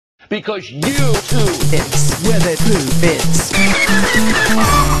because you too It's where the poo fits.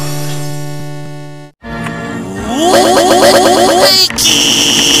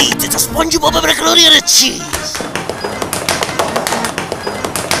 Wakey! It's a SpongeBob macaroni and cheese.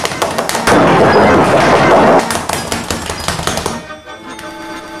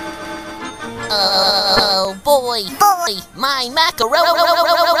 Oh boy, my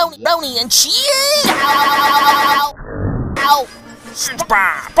macaroni and cheese! Ow! Ow!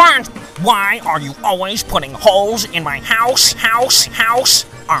 Sponge, why are you always putting holes in my house?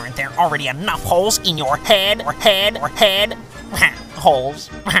 Aren't there already enough holes in your head? Holes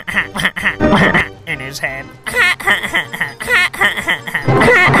in his head.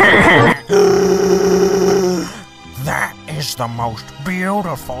 That is the most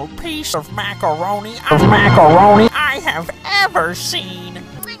beautiful piece of macaroni I have ever seen.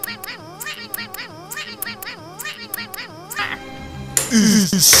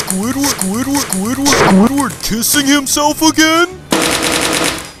 Is Squidward kissing himself again?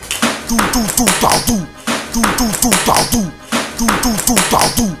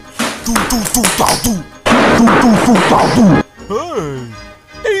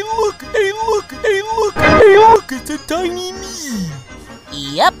 Hey, look, it's a tiny me.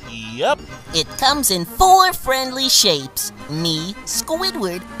 Yep. It comes in 4 friendly shapes. Me,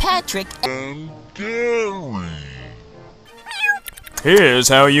 Squidward, Patrick, and Gary. Here's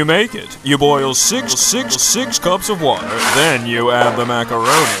how you make it. You boil six cups of water, then you add the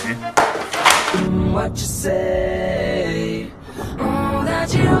macaroni. What you say? Oh,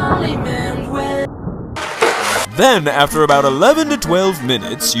 that you only meant well. Then, after about 11 to 12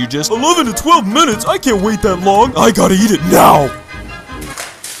 minutes, you just... 11 to 12 minutes? I can't wait that long! I gotta eat it now!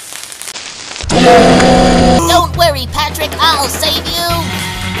 Don't worry, Patrick, I'll save you!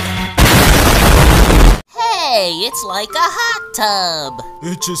 Hey, it's like a hot tub!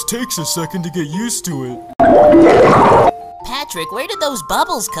 It just takes a second to get used to it. Patrick, where did those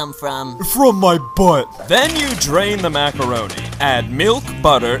bubbles come from? From my butt. Then you drain the macaroni, add milk,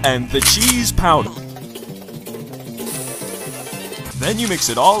 butter, and the cheese powder. Then you mix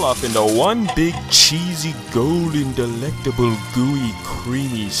it all up into one big cheesy, golden, delectable, gooey,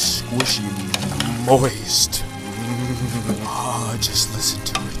 creamy, squishy, moist. Ah, just listen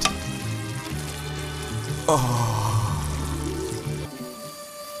to it. Oh.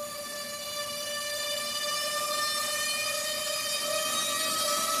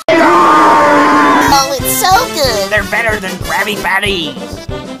 Oh, it's so good! They're better than Krabby Patties.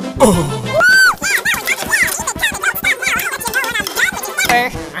 Oh.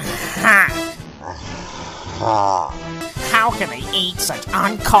 How can they eat such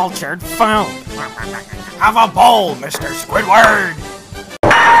uncultured food? Have a bowl, Mr. Squidward!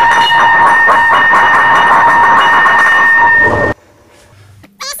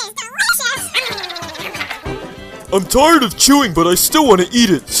 I'm tired of chewing, but I still want to eat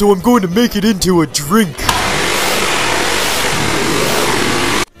it, so I'm going to make it into a drink.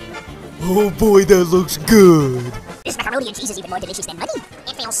 Oh boy, that looks good. This macaroni and cheese is even more delicious than money.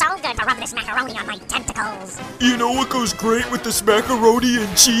 It feels so good to rub this macaroni on my tentacles. You know what goes great with this macaroni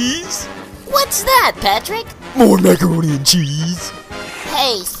and cheese? What's that, Patrick? More macaroni and cheese.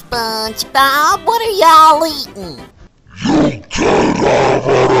 Hey, SpongeBob, what are y'all eating? You can't have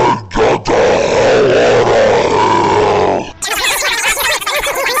it and get the hell out of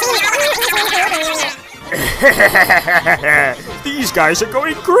These guys are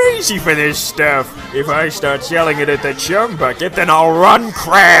going crazy for this stuff. If I start selling it at the chum bucket, then I'll run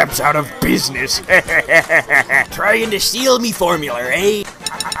crabs out of business. Trying to steal me formula, eh?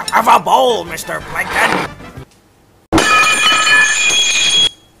 Have a bowl, Mr. Plankton.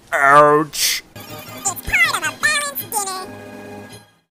 Ouch.